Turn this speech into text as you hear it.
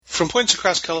from points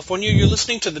across California, you're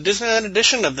listening to the Disneyland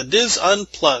edition of the Diz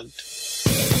Unplugged.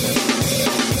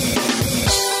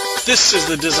 This is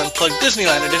the Diz Unplugged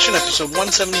Disneyland edition, episode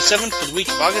 177 for the week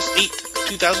of August 8th,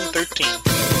 2013. The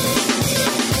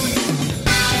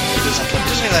Diz Unplugged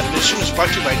Disneyland edition is brought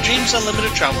to you by Dreams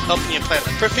Unlimited Travel, helping you plan the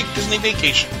perfect Disney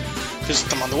vacation. Visit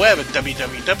them on the web at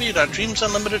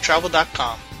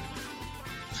www.dreamsunlimitedtravel.com.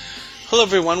 Hello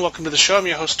everyone, welcome to the show. I'm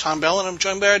your host Tom Bell, and I'm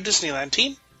joined by our Disneyland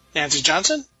team, Nancy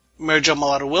Johnson, Mary Jo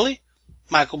Mulatto-Willie,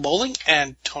 Michael Bowling,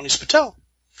 and Tony Spittell.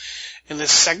 In this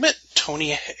segment,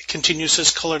 Tony continues his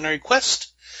culinary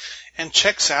quest and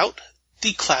checks out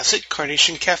the classic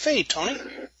Carnation Cafe. Tony?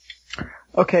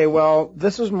 Okay, well,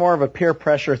 this was more of a peer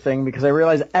pressure thing because I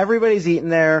realized everybody's eating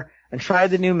there and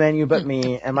tried the new menu but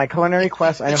me, and my culinary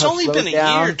quest, I know it's how only to slow been it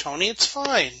down. a year, Tony. It's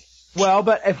fine. Well,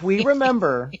 but if we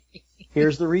remember,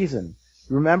 here's the reason.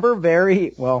 Remember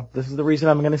this is the reason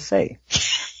I'm going to say.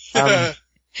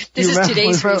 This is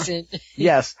today's reason.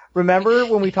 Yes. Remember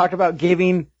when we talked about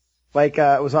giving,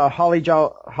 it was a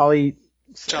Jolly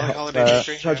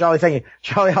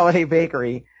Holiday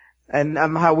Bakery, and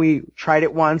how we tried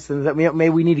it once, and that maybe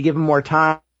we need to give them more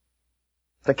time.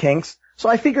 The kinks. So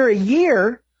I figure a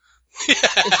year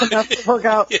is enough to work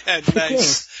out. Yeah,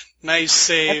 nice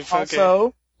save. And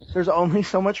also, there's only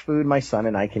so much food my son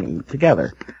and I can eat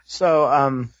together.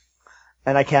 So,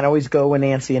 and I can't always go when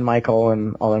Nancy and Michael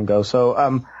and all them go. So,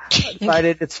 I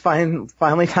decided it's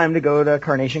finally time to go to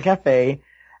Carnation Cafe.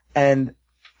 And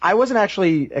I wasn't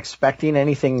actually expecting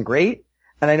anything great.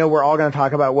 And I know we're all going to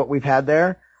talk about what we've had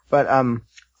there, but,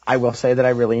 I will say that I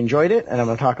really enjoyed it, and I'm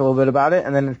going to talk a little bit about it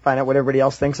and then find out what everybody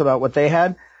else thinks about what they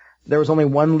had. There was only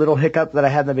one little hiccup that I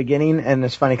had in the beginning, and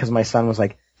it's funny because my son was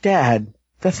like, Dad,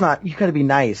 you gotta be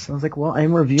nice. I was like, well,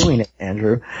 I'm reviewing it,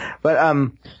 Andrew.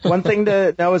 But, one thing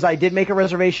to know is I did make a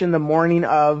reservation the morning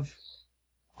of,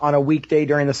 on a weekday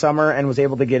during the summer and was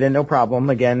able to get in, no problem.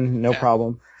 Again, no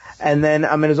problem. And then,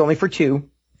 it was only for two.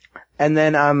 And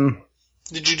then,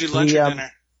 did you do lunch or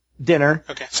dinner? Dinner.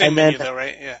 Okay. Same menu though,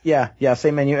 right? Yeah. Yeah,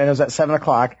 same menu. And it was at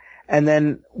 7:00. And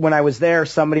then when I was there,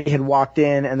 somebody had walked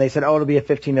in and they said, oh, it'll be a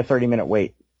 15 to 30 minute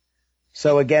wait.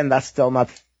 So again, that's still not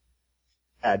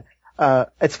bad.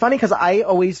 It's funny because I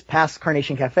always pass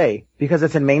Carnation Cafe because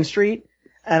it's in Main Street.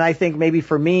 And I think maybe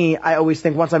for me, I always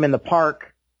think once I'm in the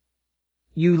park,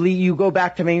 you go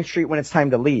back to Main Street when it's time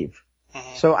to leave.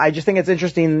 Mm-hmm. So I just think it's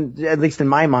interesting, at least in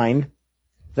my mind,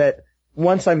 that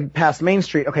once I'm past Main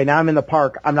Street, okay, now I'm in the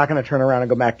park, I'm not going to turn around and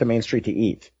go back to Main Street to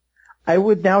eat. I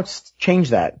would now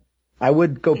change that. I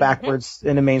would go backwards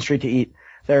into Main Street to eat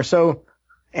there. So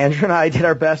Andrew and I did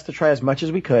our best to try as much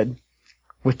as we could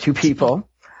with two people.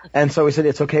 And so we said,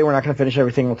 it's okay, we're not going to finish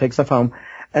everything, we'll take stuff home.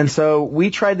 And so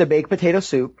we tried the baked potato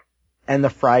soup and the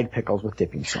fried pickles with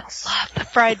dipping sauce. Love the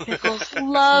fried pickles.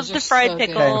 Love the fried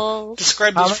pickles. Okay.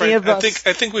 Describe those fried pickles.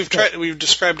 I think we've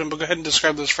described them, but go ahead and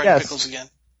describe those fried pickles again.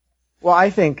 Well,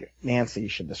 I think Nancy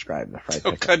should describe the fried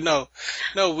pickles. Oh, God, no.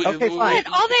 Okay, fine.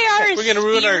 All they are is we're going to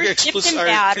ruin our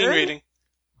clean rating.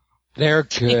 They're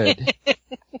good.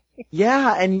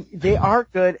 Yeah, and they are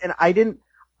good, and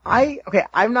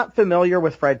I'm not familiar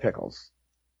with fried pickles.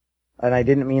 And I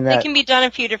didn't mean that. They can be done a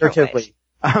few different ways.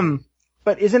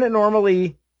 But isn't it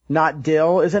normally not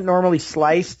dill? Isn't it normally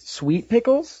sliced sweet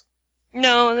pickles?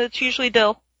 No, it's usually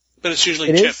dill. But it's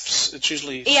usually chips. It's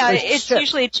usually it's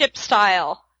usually chip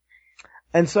style.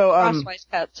 And so crosswise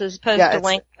cuts as opposed to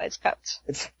lengthwise cuts.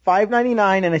 It's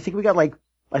 $5.99, and I think we got 5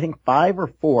 or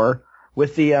 4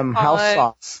 with the house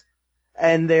sauce.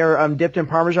 And they're dipped in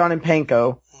Parmesan and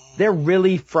panko. They're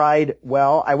really fried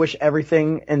well. I wish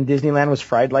everything in Disneyland was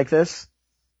fried like this.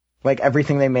 Like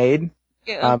everything they made.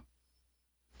 Yeah.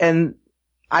 And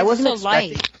I wasn't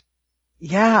expecting. Light.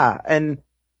 Yeah, and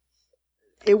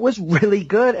it was really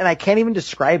good, and I can't even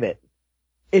describe it.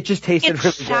 It just tasted really good.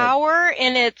 It's sour,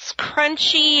 and it's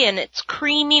crunchy, and it's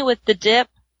creamy with the dip.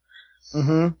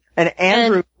 Mm-hmm. And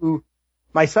Andrew,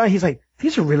 my son, he's like,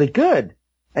 these are really good.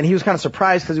 And he was kind of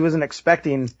surprised because he wasn't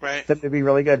expecting them to be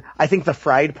really good. I think the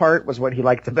fried part was what he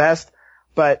liked the best,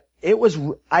 but I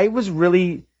wanted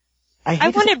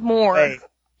more.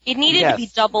 It needed to be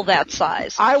double that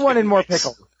size. I wanted more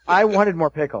pickle.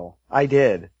 I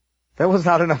did. There was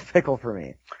not enough pickle for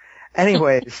me.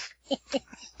 Anyways.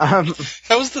 How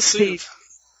was the soup?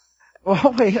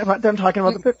 Well, wait, I'm not done talking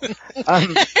about the pickle.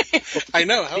 I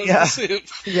know. How was the soup?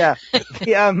 Yeah.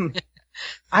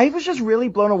 I was just really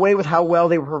blown away with how well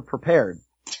they were prepared.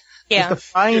 Yeah.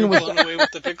 You were blown away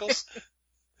with the pickles?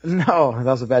 No, that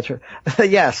was a bad choice.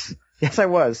 Yes, I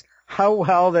was. How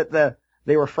well that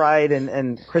they were fried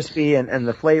and crispy and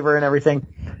the flavor and everything.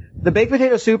 The baked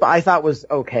potato soup I thought was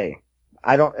okay.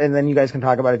 And then you guys can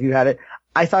talk about if you had it.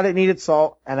 I thought it needed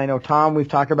salt, and I know, Tom, we've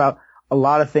talked about a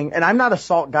lot of things, and I'm not a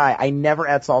salt guy. I never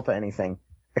add salt to anything,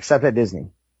 except at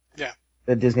Disney. Yeah.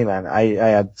 At Disneyland, I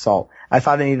add salt. I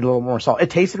thought it needed a little more salt. It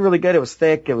tasted really good. It was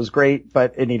thick. It was great,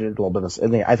 but it needed a little bit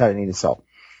of, I thought it needed salt.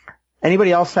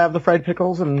 Anybody else have the fried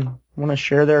pickles and want to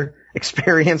share their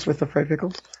experience with the fried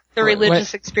pickles? The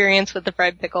religious experience with the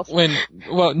fried pickles.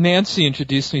 Nancy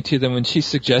introduced me to them when she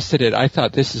suggested it. I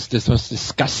thought this is the most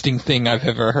disgusting thing I've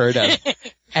ever heard of.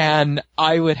 And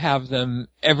I would have them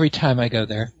every time I go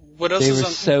there. What else they is were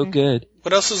on, so good.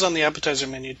 What else is on the appetizer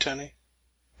menu, Tony?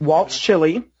 Waltz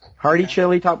chili, hearty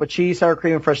chili topped with cheese, sour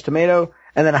cream, and fresh tomato,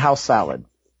 and then a house salad.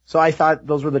 So I thought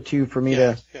those were the two for me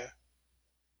to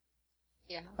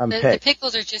the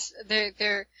pickles are just,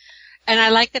 they're, and I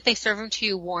like that they serve them to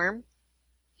you warm.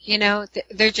 You know,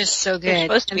 they're just so good. They're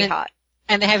supposed to be hot.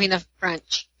 And they have enough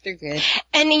crunch. They're good.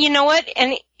 And you know what?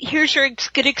 And here's your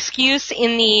good excuse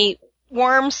in the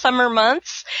warm summer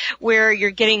months where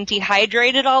you're getting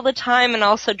dehydrated all the time, and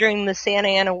also during the Santa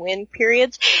Ana wind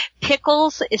periods.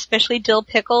 Pickles, especially dill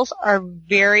pickles, are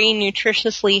very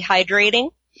nutritiously hydrating.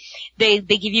 They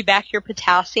give you back your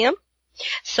potassium.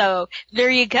 So there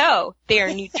you go. They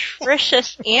are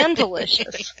nutritious and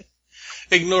delicious.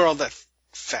 Ignore all that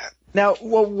fat. Now,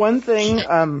 well, one thing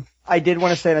I did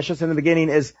want to say, and I should say in the beginning,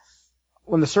 is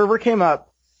when the server came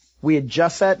up, we had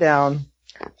just sat down,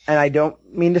 and I don't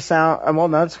mean to sound, well,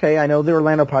 no, it's okay. I know the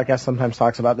Orlando podcast sometimes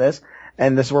talks about this,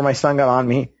 and this is where my son got on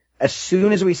me. As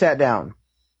soon as we sat down,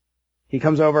 he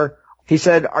comes over, he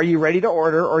said, "Are you ready to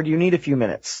order, or do you need a few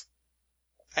minutes?"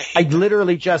 I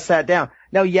literally just sat down.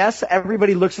 Now, yes,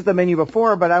 everybody looks at the menu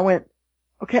before, but I went,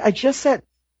 okay, I just sat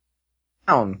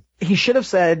down. He should have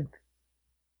said,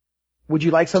 "Would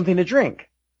you like something to drink?"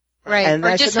 Right. And or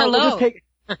I just said, no, hello.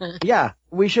 we'll just yeah,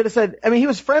 we should have said, I mean, he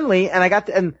was friendly, and I got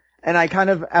to, and I kind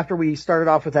of, after we started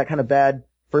off with that kind of bad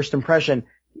first impression,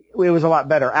 it was a lot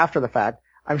better after the fact.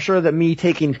 I'm sure that me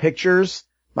taking pictures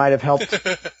might have helped,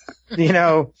 you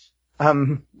know,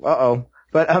 but,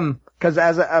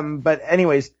 but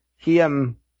anyways,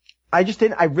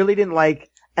 I really didn't like,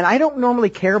 and I don't normally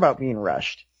care about being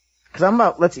rushed, cause I'm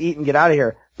about, let's eat and get out of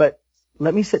here, but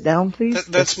let me sit down, please.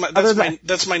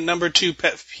 That's my number 2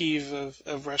 pet peeve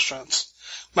of restaurants.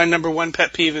 My number 1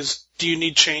 pet peeve is, do you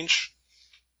need change?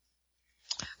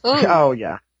 Ooh. Oh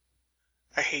yeah.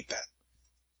 I hate that.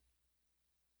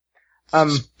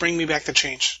 Just bring me back the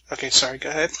change. Okay, sorry, go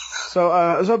ahead.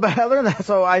 But other than that,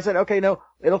 so I said, okay, no,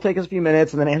 it'll take us a few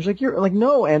minutes, and then Andrew's like, you're like,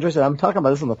 no, Andrew said, I'm talking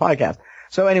about this on the podcast.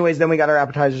 So anyways, then we got our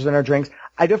appetizers and our drinks.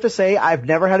 I do have to say, I've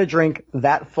never had a drink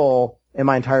that full in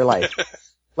my entire life.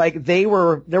 Like there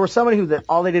was somebody who that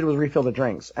all they did was refill the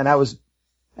drinks, and it was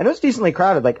decently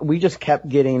crowded. Like we just kept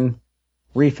getting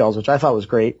refills, which I thought was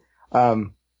great.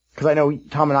 Cause I know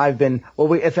Tom and I have been,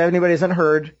 if anybody hasn't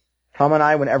heard, Tom and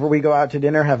I, whenever we go out to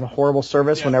dinner, have a horrible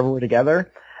service whenever we're together.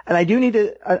 And I do need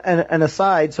an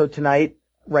aside. So tonight,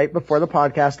 right before the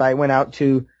podcast, I went out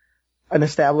to an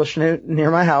establishment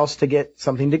near my house to get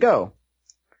something to go.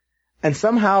 And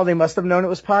somehow they must have known it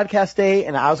was podcast day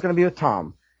and I was going to be with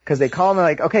Tom. Cause they called me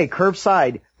like, okay,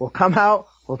 curbside. We'll come out.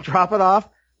 We'll drop it off.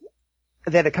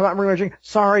 They had to come out and bring my drink.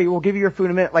 Sorry, we'll give you your food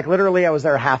in a minute. Like literally I was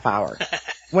there a half hour.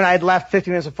 When I had left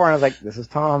 15 minutes before, and I was like, this is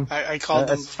Tom. I called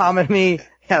them. It's Tom and me.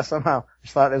 Yeah, somehow. I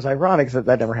just thought it was ironic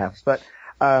that never happens. But,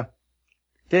 has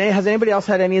anybody else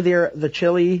had any of the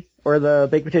chili or the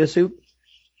baked potato soup?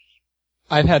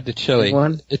 I've had the chili.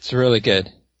 It's really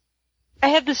good. I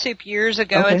had the soup years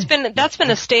ago. Okay. That's been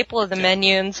a staple of the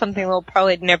menu, and something we'll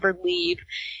probably never leave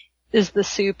is the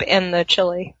soup and the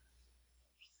chili.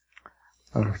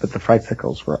 Oh, but the fried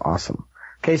pickles were awesome.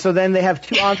 Okay, so then they have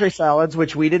 2 entree salads,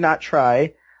 which we did not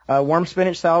try. Warm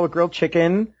spinach salad with grilled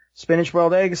chicken, spinach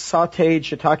boiled eggs, sautéed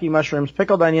shiitake mushrooms,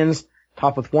 pickled onions,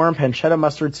 topped with warm pancetta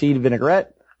mustard seed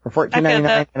vinaigrette for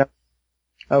 $14.99.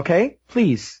 Okay,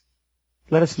 please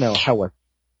let us know how it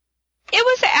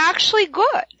was actually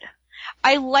good.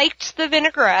 I liked the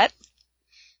vinaigrette.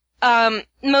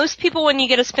 Most people, when you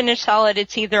get a spinach salad,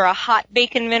 it's either a hot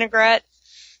bacon vinaigrette.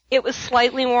 It was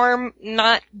slightly warm,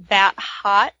 not that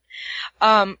hot.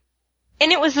 And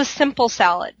it was a simple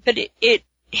salad, but it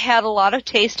had a lot of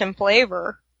taste and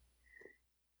flavor.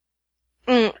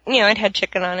 It had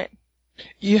chicken on it.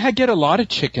 You get a lot of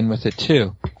chicken with it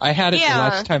too. I had it the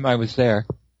last time I was there.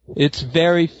 It's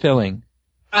very filling.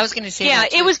 I was going to say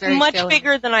it was much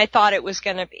bigger than I thought it was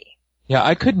going to be. Yeah,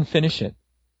 I couldn't finish it.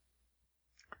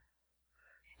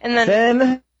 And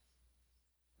then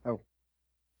oh,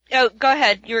 go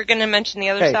ahead. You were going to mention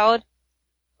the other salad?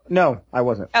 No, I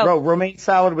wasn't. Oh. Romaine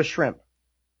salad with shrimp.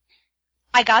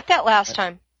 I got that last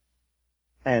time.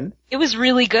 And? It was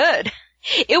really good.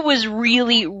 It was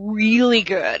really, really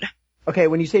good. Okay,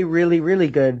 when you say really, really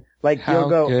good, like How you'll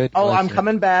go, good oh, was I'm it?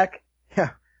 coming back.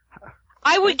 Yeah.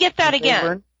 I would get that again.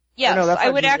 Rayburn? Yes, No, that's I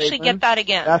not would Gene actually Rayburn. get that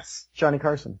again. That's Johnny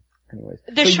Carson. Anyways.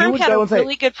 The So you shrimp would had go a and say-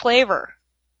 really good flavor.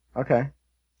 Okay.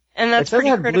 And that's It says it pretty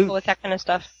had critical blue- with that kind of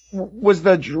stuff. Was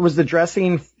the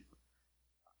dressing,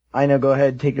 I know, go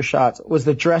ahead, take your shots. Was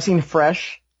the dressing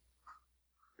fresh?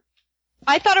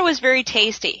 I thought it was very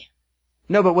tasty.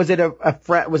 No, but was it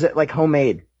was it like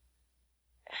homemade?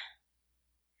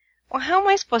 Well, how am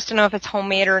I supposed to know if it's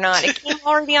homemade or not? It came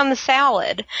already on the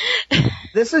salad.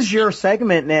 This is your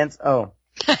segment, Nance. Oh.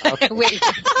 Okay. Wait.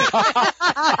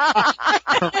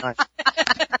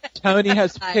 Tony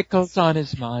has pickles on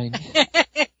his mind.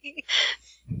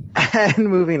 And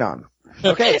moving on.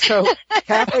 Okay, so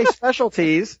Cafe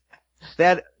specialties, they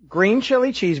had green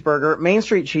chili cheeseburger, Main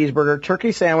Street cheeseburger,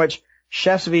 turkey sandwich,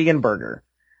 chef's vegan burger.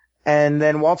 And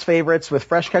then Walt's favorites with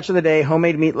fresh catch of the day,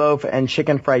 homemade meatloaf, and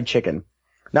chicken fried chicken.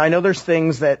 Now I know there's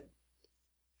things that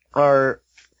are,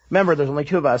 remember there's only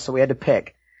two of us, so we had to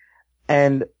pick.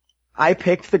 And I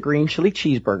picked the green chili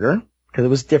cheeseburger, because it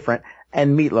was different,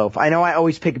 and meatloaf. I know I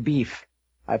always pick beef.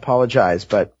 I apologize,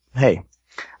 but hey.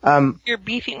 You're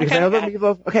beefing. Because I know the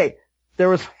meatloaf. Okay, there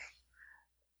was.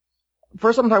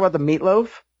 First, I'm talking about the meatloaf.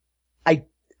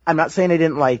 I'm not saying I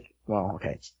didn't like. Well,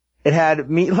 okay. It had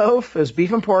meatloaf. It was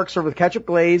beef and pork served with ketchup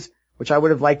glaze, which I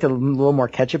would have liked a little more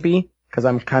ketchupy because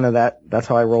I'm kind of that. That's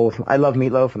how I roll with. I love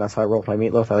meatloaf, and that's how I roll with my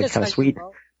meatloaf. I like kind of sweet.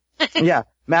 Yeah,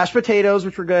 mashed potatoes,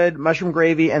 which were good, mushroom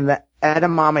gravy, and the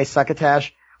edamame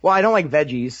succotash. Well, I don't like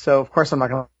veggies, so of course I'm not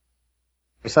gonna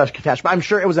succotash, but I'm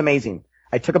sure it was amazing.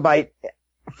 I took a bite.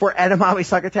 For edamame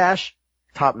succotash,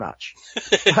 top notch.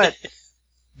 But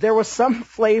there was some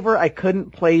flavor I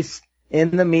couldn't place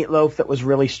in the meatloaf that was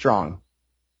really strong.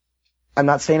 I'm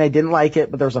not saying I didn't like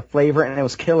it, but there was a flavor and it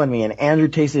was killing me. And Andrew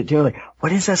tasted it too. Like,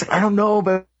 what is this? I don't know,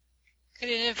 but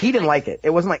he didn't like it. It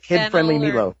wasn't like kid-friendly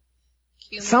meatloaf.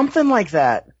 Something like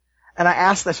that. And I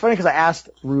asked, that's funny because I asked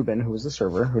Ruben, who was the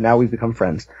server, who now we've become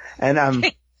friends. And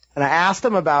I asked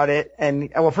him about it.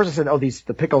 And well, first I said,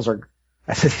 the pickles are,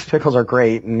 I said, these pickles are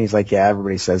great. And he's like, yeah,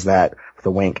 everybody says that with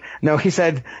a wink. No, he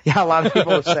said, yeah, a lot of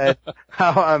people have said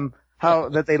how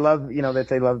that they love, that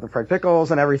they love the fried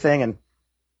pickles and everything. And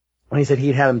when he said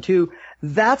he'd had them too,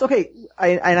 that's okay.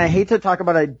 I hate to talk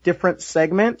about a different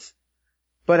segment,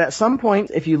 but at some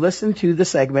point, if you listen to the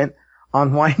segment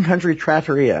on Wine Country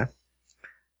Trattoria,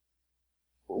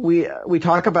 we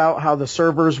talk about how the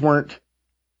servers wasn't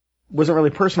really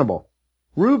personable.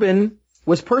 Ruben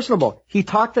was personable. He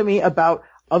talked to me about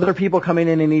other people coming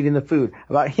in and eating the food,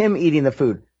 about him eating the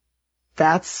food.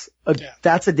 That's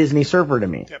a Disney server to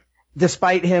me. Yep.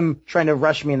 Despite him trying to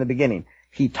rush me in the beginning,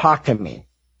 he talked to me.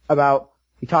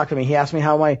 He asked me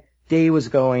how my day was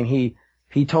going.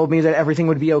 He told me that everything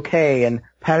would be okay and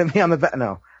patted me on the back.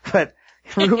 No, but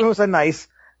Ruben was a nice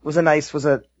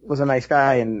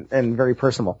guy and very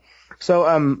personable. So,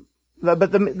 I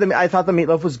thought the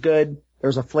meatloaf was good. There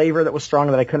was a flavor that was strong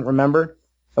that I couldn't remember.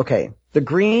 Okay. The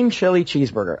green chili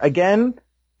cheeseburger. Again,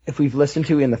 if we've listened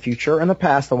to in the future or in the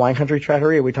past, the Wine Country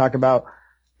Trattoria, we talk about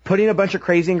putting a bunch of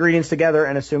crazy ingredients together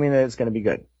and assuming that it's going to be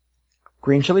good.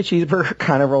 Green chili cheeseburger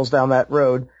kind of rolls down that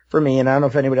road for me, and I don't know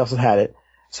if anybody else has had it.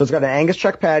 So it's got an Angus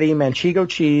chuck patty, manchego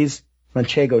cheese,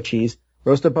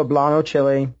 roasted poblano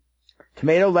chili,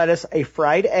 tomato lettuce, a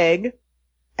fried egg,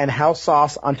 and house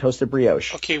sauce on toasted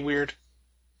brioche. Okay, weird.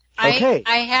 Okay.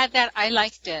 I had that. I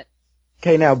liked it.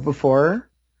 Okay, now before,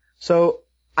 so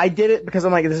I did it because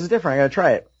I'm like, this is different. I gotta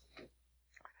try it.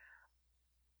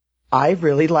 I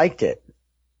really liked it.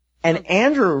 And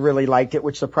Andrew really liked it,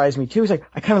 which surprised me too. He's like,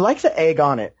 I kind of like the egg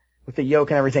on it with the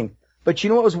yolk and everything. But you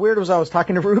know what was weird was I was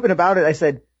talking to Ruben about it. I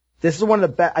said, this is one of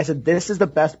the best, this is the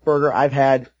best burger I've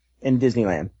had in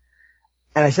Disneyland.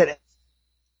 And I said, he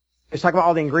was talking about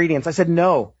all the ingredients. I said,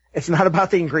 no, it's not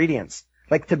about the ingredients.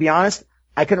 Like, to be honest,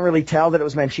 I couldn't really tell that it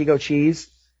was manchego cheese.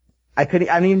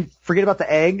 I mean, forget about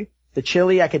the egg, the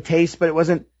chili I could taste, but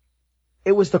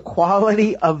it was the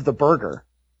quality of the burger.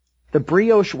 The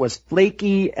brioche was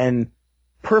flaky and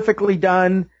perfectly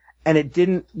done, and it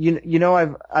didn't,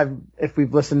 if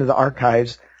we've listened to the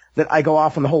archives, that I go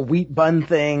off on the whole wheat bun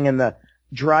thing and the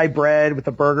dry bread with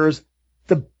the burgers.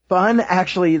 The bun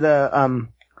actually,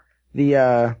 the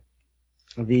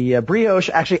brioche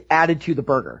actually added to the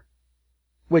burger,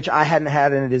 which I hadn't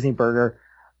had in a Disney burger.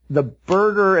 The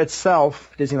burger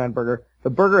itself, Disneyland burger, the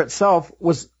burger itself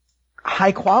was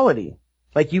high quality.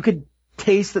 Like, you could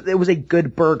taste that it was a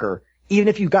good burger, even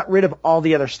if you got rid of all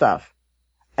the other stuff.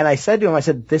 And I said to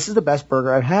him, this is the best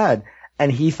burger I've had.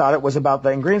 And he thought it was about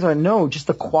the ingredients. I went, no, just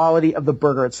the quality of the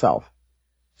burger itself.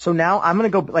 So now I'm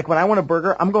going to go, like when I want a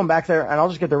burger, I'm going back there and I'll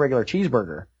just get the regular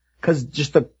cheeseburger. Cause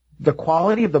just the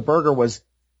quality of the burger was,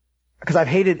 cause I've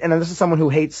hated, and this is someone who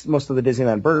hates most of the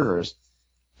Disneyland burgers.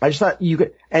 I just thought you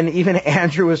could, and even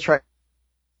Andrew was trying,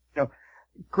 you know,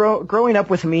 growing up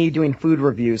with me doing food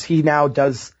reviews, he now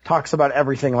talks about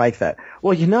everything like that.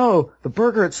 Well, you know, the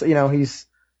burger, it's, you know, he's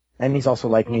also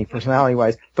like me personality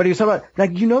wise, but he was talking about,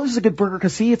 like, you know, this is a good burger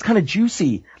because see, it's kind of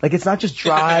juicy. Like, it's not just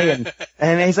dry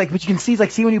and he's like, but you can see,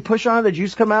 like, see when you push on it, the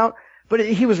juice come out. But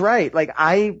he was right. Like,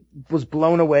 I was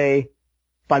blown away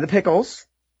by the pickles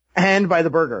and by the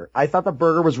burger. I thought the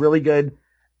burger was really good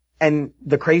and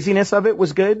the craziness of it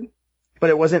was good,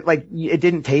 but it wasn't like, it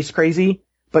didn't taste crazy,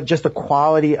 but just the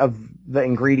quality of the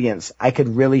ingredients, I could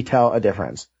really tell a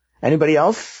difference. Anybody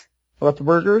else about the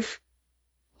burgers?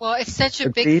 Well, it's such a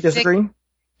Agree, disagree?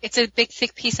 It's a big,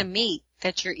 thick piece of meat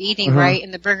that you're eating, right,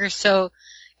 in the burger. So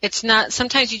it's not,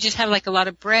 sometimes you just have like a lot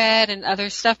of bread and other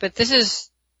stuff, but this is,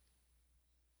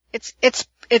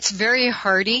 it's very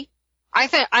hearty.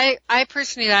 I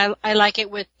personally, I like it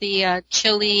with the,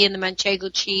 chili and the manchego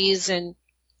cheese and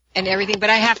everything, but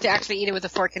I have to actually eat it with a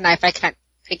fork and knife. I can't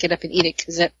pick it up and eat it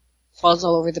because it falls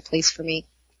all over the place for me.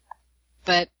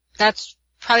 But that's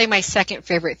probably my second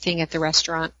favorite thing at the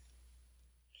restaurant.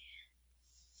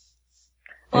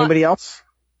 Anybody else?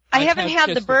 I haven't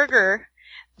had the burger,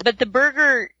 but the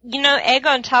burger, you know, egg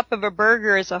on top of a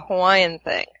burger is a Hawaiian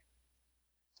thing.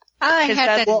 I had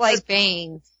that in like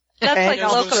Spain. That's like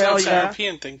a local It's a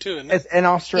European thing too, isn't it? It's in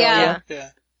Australia.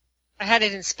 Yeah. I had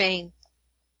it in Spain.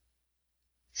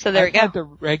 So there you go. I had the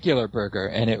regular burger,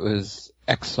 and it was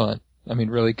excellent. I mean,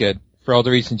 really good. For all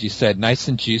the reasons you said. Nice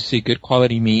and juicy, good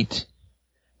quality meat.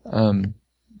 It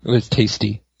was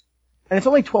tasty. And it's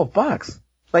only $12.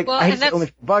 Like, Well, I hate and to say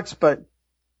only $12, but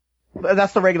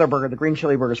that's the regular burger. The green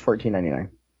chili burger is $14.99.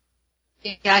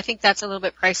 Yeah, I think that's a little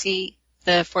bit pricey,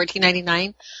 the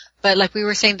 $14.99. But like we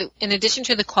were saying, in addition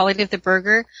to the quality of the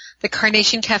burger, the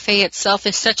Carnation Cafe itself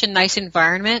is such a nice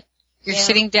environment. You're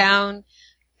sitting down.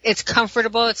 It's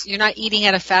comfortable. You're not eating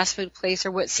at a fast food place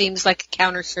or what seems like a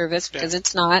counter service because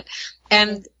it's not.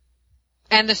 And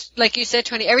like you said,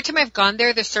 Tony, every time I've gone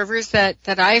there, the servers that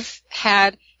I've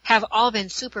had have all been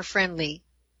super friendly.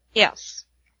 Yes.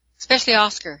 Especially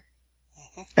Oscar.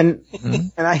 And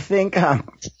I think,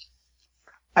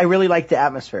 I really like the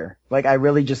atmosphere. Like, I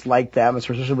really just like the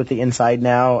atmosphere, especially with the inside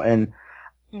now. And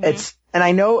and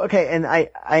I know, okay, and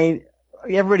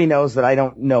everybody knows that I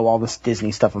don't know all this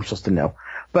Disney stuff I'm supposed to know.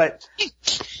 But,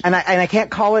 and I can't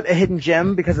call it a hidden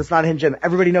gem because it's not a hidden gem.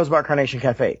 Everybody knows about Carnation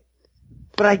Cafe.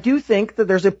 But I do think that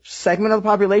there's a segment of the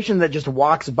population that just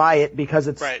walks by it because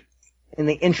it's in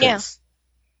the entrance.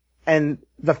 Yeah. And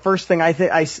the first thing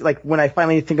like when I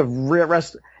finally think of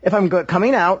if I'm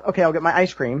coming out, okay, I'll get my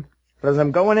ice cream. But as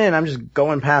I'm going in, I'm just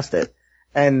going past it.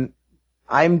 And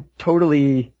I'm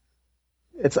totally,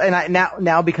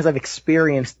 now because I've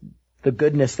experienced the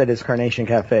goodness that is Carnation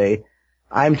Cafe,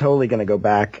 I'm totally going to go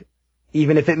back,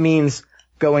 even if it means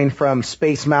going from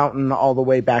Space Mountain all the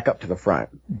way back up to the front.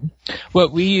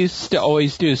 What we used to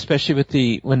always do, especially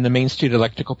with when the Main Street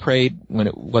Electrical Parade, when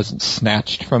it wasn't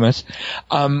snatched from us,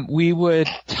 we would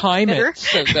time it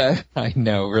so that, I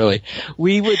know, really.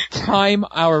 We would time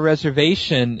our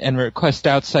reservation and request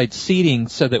outside seating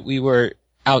so that we were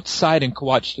outside and could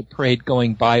watch the parade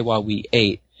going by while we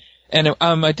ate. And,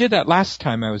 I did that last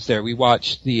time I was there. We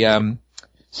watched the,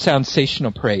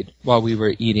 Soundsational Parade while we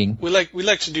were eating. We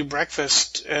like to do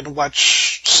breakfast and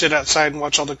sit outside and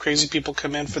watch all the crazy people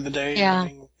come in for the day.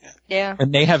 Yeah.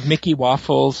 And they have Mickey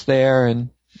waffles there and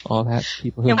all that.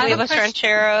 People who and huevos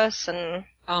rancheros and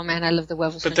oh man, I love the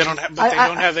huevos. But they don't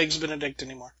have eggs Benedict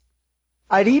anymore.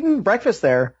 I'd eaten breakfast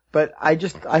there, but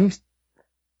I'm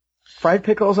fried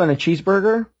pickles on a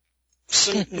cheeseburger.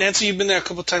 So, Nancy, you've been there a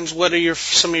couple times. What are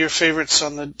some of your favorites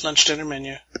on the lunch dinner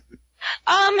menu?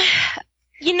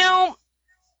 You know,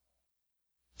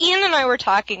 Ian and I were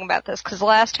talking about this because the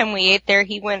last time we ate there,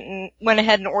 he went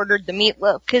ahead and ordered the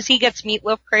meatloaf because he gets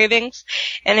meatloaf cravings.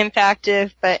 And in fact,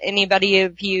 if anybody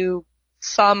of you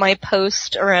saw my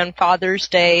post around Father's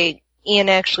Day, Ian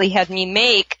actually had me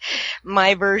make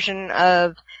my version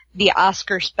of the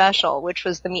Oscar special, which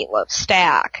was the meatloaf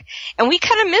stack. And we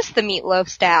kind of missed the meatloaf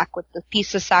stack with the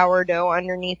piece of sourdough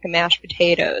underneath the mashed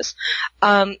potatoes.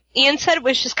 Ian said it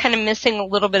was just kind of missing a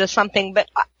little bit of something, but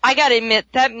I gotta admit,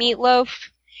 that meatloaf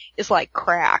is like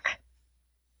crack.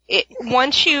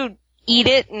 Once you eat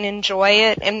it and enjoy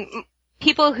it, and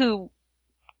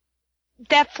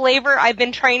that flavor, I've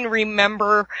been trying to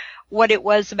remember what it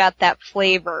was about that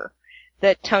flavor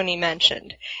that Tony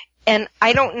mentioned. And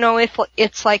I don't know if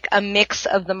it's like a mix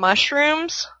of the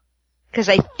mushrooms because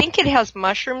I think it has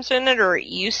mushrooms in it, or it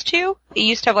used to. It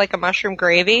used to have like a mushroom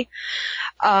gravy,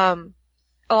 along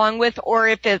with, or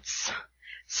if it's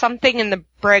something in the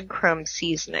breadcrumb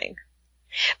seasoning.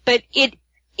 But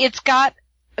it's got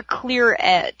a clear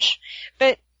edge.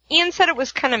 But Ian said it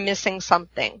was kind of missing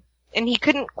something, and he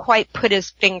couldn't quite put his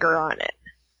finger on it.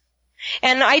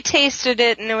 And I tasted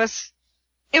it, and it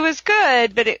was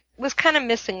good, but it was kind of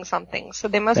missing something, so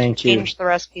they must have changed the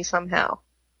recipe somehow.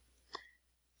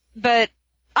 But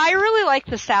I really like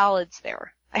the salads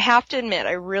there. I have to admit,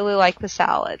 I really like the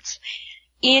salads.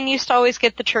 Ian used to always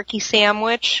get the turkey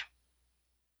sandwich,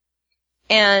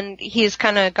 and he's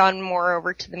kind of gone more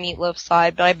over to the meatloaf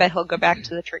side, but I bet he'll go back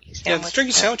to the turkey sandwich. Yeah, the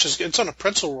turkey sandwich it's on a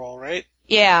pretzel roll, right?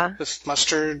 Yeah. With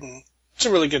mustard, and it's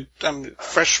a really good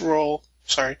fresh roll.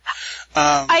 Sorry.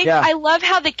 I love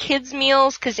how the kids'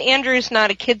 meals, because Andrew's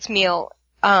not a kids' meal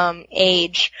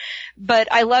age,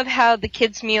 but I love how the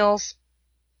kids' meals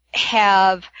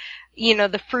have,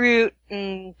 the fruit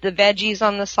and the veggies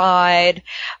on the side.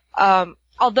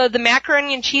 Although the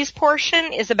macaroni and cheese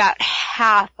portion is about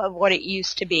half of what it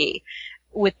used to be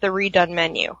with the redone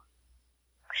menu.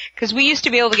 Because we used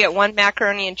to be able to get one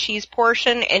macaroni and cheese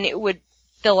portion and it would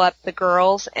fill up the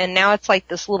girls, and now it's like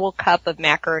this little cup of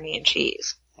macaroni and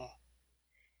cheese.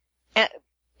 And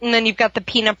then you've got the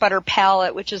peanut butter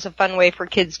palette, which is a fun way for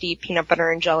kids to eat peanut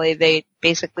butter and jelly. They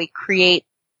basically create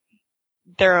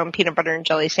their own peanut butter and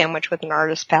jelly sandwich with an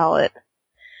artist palette.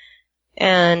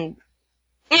 And,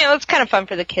 it's kind of fun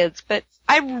for the kids, but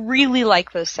I really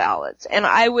like those salads, and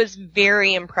I was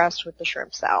very impressed with the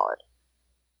shrimp salad.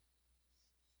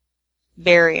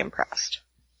 Very impressed.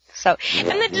 So,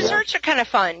 and the desserts are kind of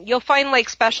fun. You'll find like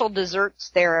special desserts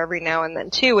there every now and then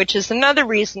too, which is another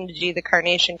reason to do the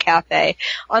Carnation Cafe.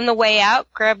 On the way out,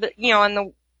 grab,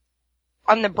 on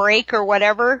the break or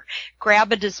whatever,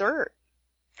 grab a dessert.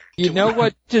 You know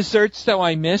what desserts though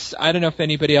I miss? I don't know if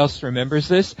anybody else remembers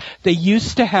this. They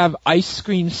used to have ice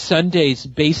cream sundaes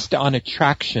based on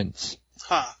attractions.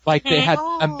 Huh. Like they had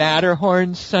a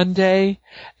Matterhorn sundae,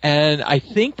 and I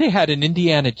think they had an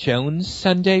Indiana Jones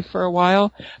sundae for a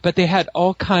while, but they had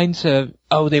all kinds of,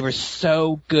 they were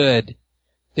so good.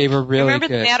 They were really good. I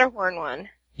remember the Matterhorn one.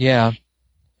 Yeah.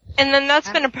 And then that's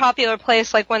been a popular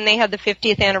place, like when they had the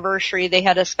 50th anniversary, they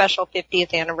had a special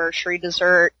 50th anniversary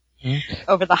dessert. Mm-hmm.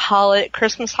 Over the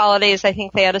Christmas holidays, I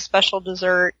think they had a special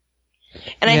dessert.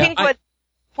 And I think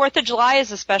 4th of July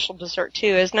is a special dessert too,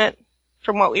 isn't it?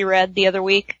 From what we read the other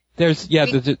week. There's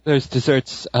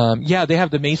desserts. They have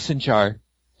the mason jar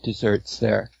desserts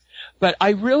there. But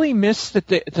I really miss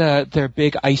their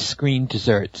big ice cream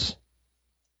desserts.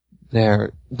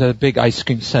 The big ice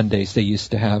cream sundaes they used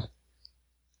to have.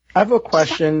 I have a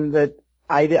question that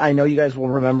I know you guys will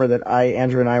remember that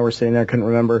Andrew and I were sitting there, couldn't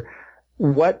remember.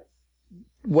 What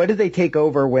did they take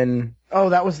over when,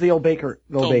 that was the old bakery.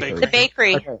 The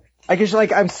bakery. Okay. I guess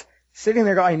I'm sitting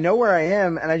there going, I know where I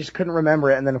am, and I just couldn't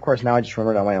remember it, and then of course now I just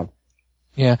remembered it on my own.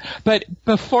 Yeah, but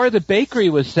before the bakery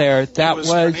was there,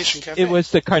 it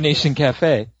was the Carnation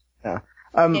Cafe. Yeah.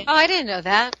 I didn't know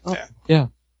that. Yeah.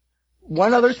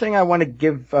 One other thing I want to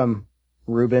give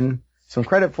Ruben some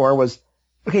credit for was,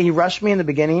 he rushed me in the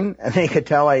beginning, and then he could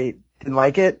tell I didn't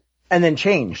like it, and then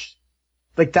changed.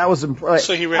 Like that was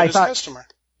so he read his customer.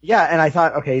 Yeah, and I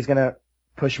thought, okay, he's gonna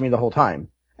push me the whole time.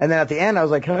 And then at the end, I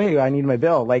was like, hey, I need my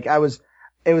bill. Like I was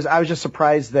just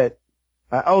surprised that,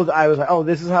 I was like,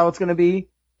 this is how it's going to be.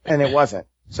 And it wasn't.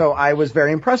 So I was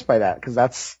very impressed by that, because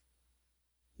that's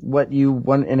what you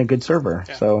want in a good server.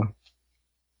 Yeah. So.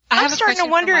 I'm starting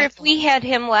to wonder if we had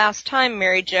him last time,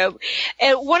 Mary Jo.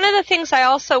 One of the things I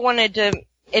also wanted to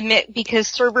admit, because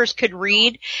servers could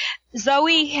read,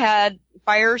 Zoe had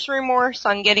buyer's remorse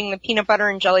on getting the peanut butter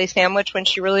and jelly sandwich when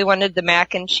she really wanted the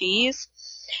mac and cheese.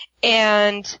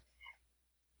 And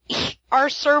our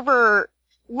server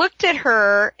looked at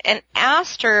her and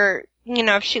asked her,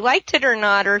 if she liked it or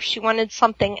not, or if she wanted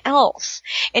something else.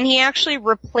 And he actually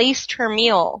replaced her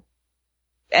meal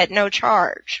at no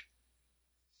charge.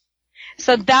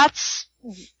 So that's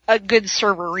a good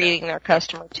server reading their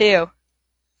customer too.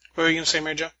 What were you going to say,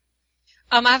 Mary Jo?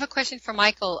 I have a question for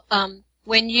Michael.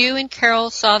 When you and Carol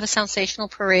saw the Sensational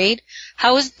Parade,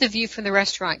 how was the view from the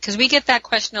restaurant? Because we get that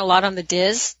question a lot on the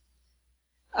Diz.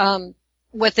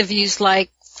 What the view's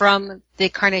like from the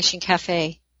Carnation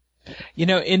Cafe.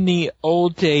 In the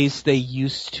old days, they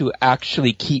used to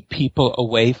actually keep people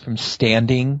away from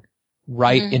standing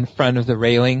right in front of the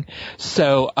railing.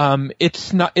 So,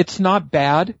 it's not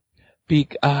bad.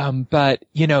 But,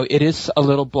 it is a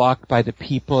little blocked by the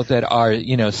people that are,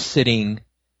 sitting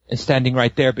and standing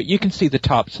right there, but you can see the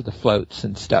tops of the floats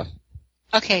and stuff.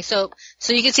 Okay, so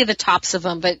you can see the tops of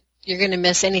them, but you're going to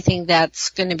miss anything that's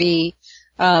going to be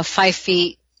 5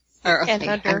 feet or And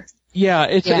under. Yeah,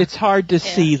 it's hard to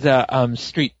see the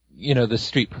street, the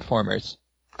street performers.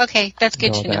 Okay, that's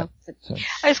good to know. So.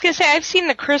 I was going to say, I've seen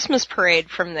the Christmas parade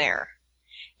from there.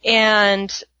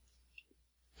 And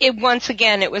once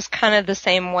again, it was kind of the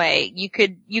same way. You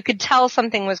could tell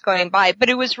something was going by, but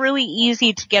it was really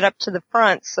easy to get up to the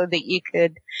front so that you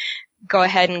could go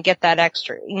ahead and get that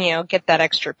extra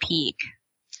peek.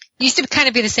 It used to kind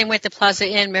of be the same way at the Plaza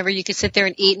Inn. Remember, you could sit there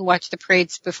and eat and watch the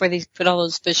parades before they put all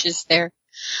those bushes there.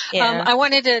 Yeah. I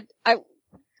wanted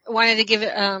to give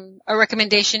a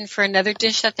recommendation for another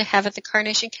dish that they have at the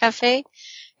Carnation Cafe,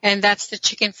 and that's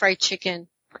the fried chicken.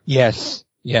 Yes.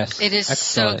 It is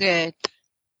Excellent. so good.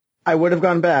 I would have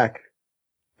gone back.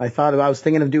 I was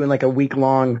thinking of doing like a week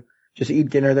long, just eat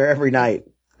dinner there every night,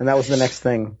 and that was the next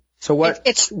thing. So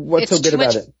what's so good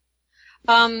about it?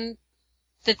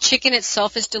 The chicken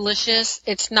itself is delicious.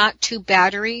 It's not too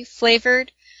battery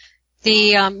flavored.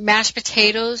 The mashed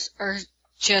potatoes are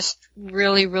just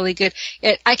really, really good.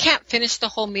 I can't finish the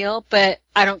whole meal, but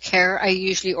I don't care. I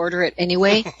usually order it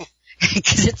anyway.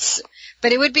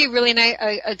 But it would be really nice,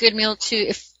 a good meal too,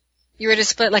 if you were to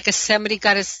split, like somebody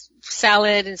got a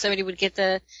salad and somebody would get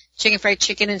the fried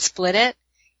chicken and split it.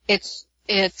 It's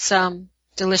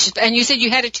delicious. And you said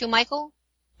you had it too, Michael?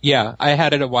 Yeah, I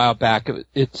had it a while back.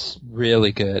 It's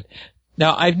really good.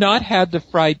 Now, I've not had the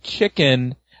fried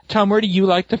chicken. Tom, where do you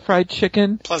like the fried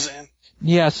chicken? Plaza Inn.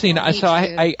 Yeah,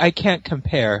 I can't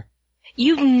compare.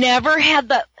 You have never had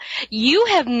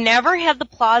the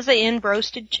Plaza Inn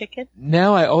roasted chicken?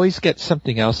 No, I always get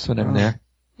something else when I'm there.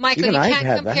 Michael, Even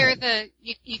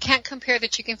you can't compare the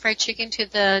fried chicken to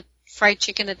the fried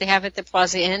chicken that they have at the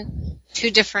Plaza Inn. Two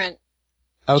different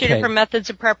methods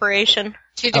of preparation.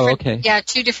 Two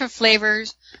different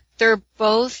flavors. They're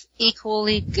both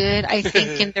equally good, I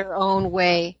think, in their own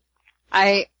way.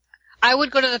 I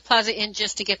would go to the Plaza Inn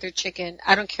just to get their chicken.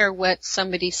 I don't care what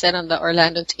somebody said on the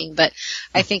Orlando team, but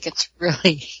I think it's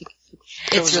really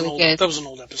good. That was an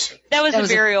old episode. That was a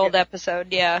very old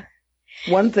episode, yeah.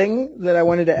 One thing that I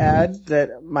wanted to add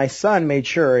that my son made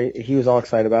sure he was all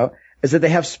excited about is that they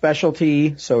have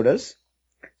specialty sodas.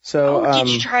 So, did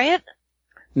you try it?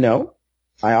 No,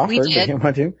 I offered. We did. They didn't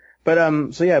want to.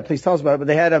 But so yeah, please tell us about it. But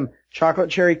they had chocolate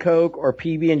cherry Coke or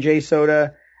PB&J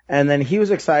soda, and then he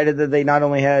was excited that they not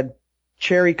only had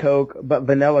cherry Coke but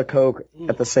vanilla Coke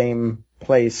at the same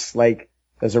place, like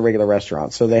as a regular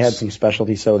restaurant. So they had some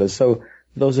specialty sodas. So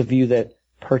those of you that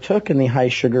partook in the high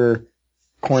sugar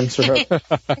corn syrup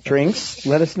drinks,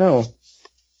 let us know.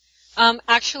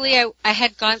 Actually, I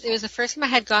had gone. It was the first time I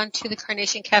had gone to the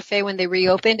Carnation Cafe when they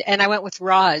reopened, and I went with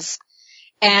Roz.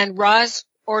 And Roz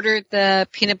ordered the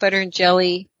peanut butter and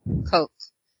jelly Coke.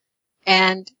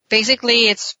 And basically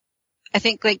it's, I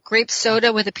think, like grape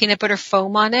soda with a peanut butter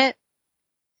foam on it.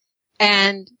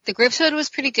 And the grape soda was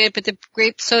pretty good, but the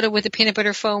grape soda with the peanut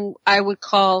butter foam I would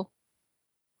call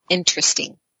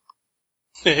interesting.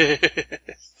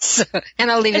 So,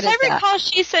 and I'll leave it at that.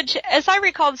 As I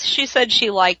recall, she said she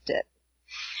liked it.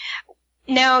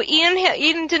 Now,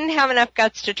 Ian didn't have enough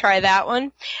guts to try that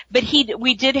one, but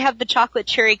we did have the chocolate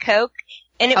cherry Coke,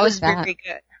 and it was very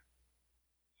good.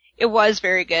 It was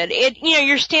very good.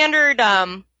 Your standard,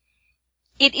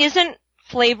 it isn't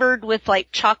flavored with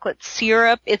like chocolate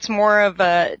syrup. It's more of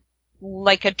a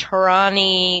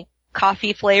Torani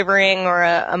coffee flavoring or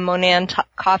a Monan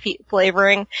coffee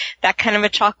flavoring, that kind of a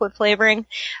chocolate flavoring.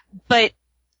 But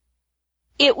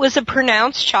it was a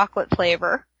pronounced chocolate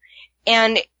flavor,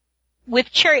 and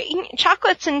with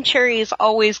chocolates and cherries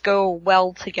always go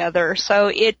well together, so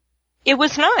it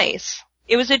was nice.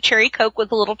 It was a cherry Coke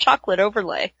with a little chocolate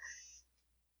overlay.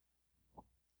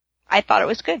 I thought it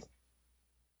was good.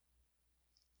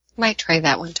 Might try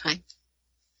that one time.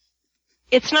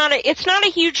 It's not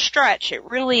a huge stretch. It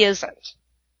really isn't.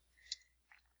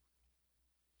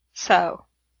 So,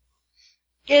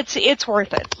 it's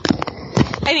worth it.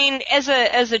 I mean, as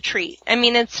a treat. I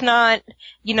mean, it's not,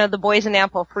 the Boys and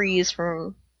Apple Freeze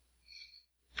from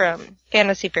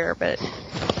Fantasy Fair, but,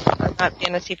 or not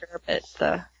Fantasy Fair, but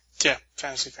Yeah,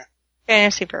 Fantasy Fair.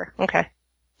 Fantasy Fair, okay.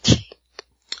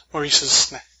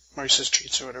 Maurice's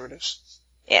Treats or whatever it is.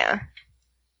 Yeah.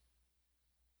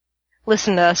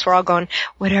 Listen to us, we're all going,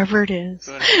 whatever it is.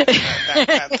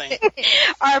 That thing.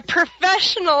 Our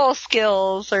professional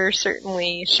skills are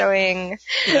certainly showing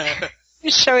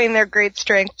their great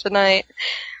strength tonight.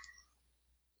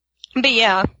 But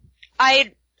yeah,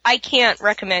 I can't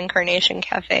recommend Carnation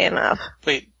Cafe enough.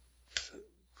 Wait,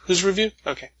 whose review?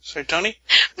 Okay, sorry, Tony?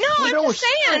 No, I'm just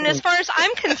saying, as far as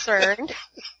I'm concerned.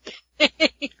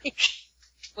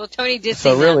 Well, Tony did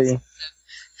say so really.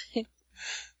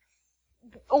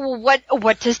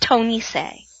 What does Tony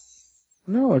say?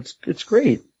 No, it's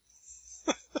great.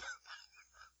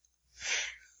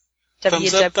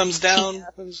 Thumbs up, thumbs down.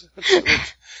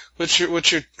 What's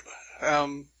your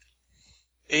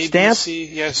ABC?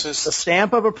 Yes, the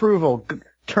stamp of approval.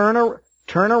 Turn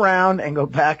around and go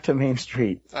back to Main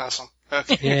Street. Awesome.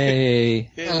 Okay.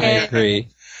 Yay. Yeah. I agree.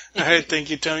 All right, thank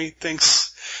you, Tony.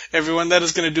 Thanks, everyone. That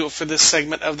is going to do it for this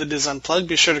segment of the Diz Unplugged.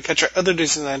 Be sure to catch our other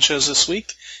Disneyland shows this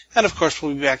week. And, of course,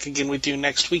 we'll be back again with you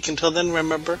next week. Until then,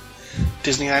 remember,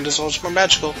 Disneyland is always more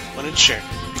magical when it's shared.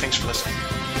 Thanks for listening.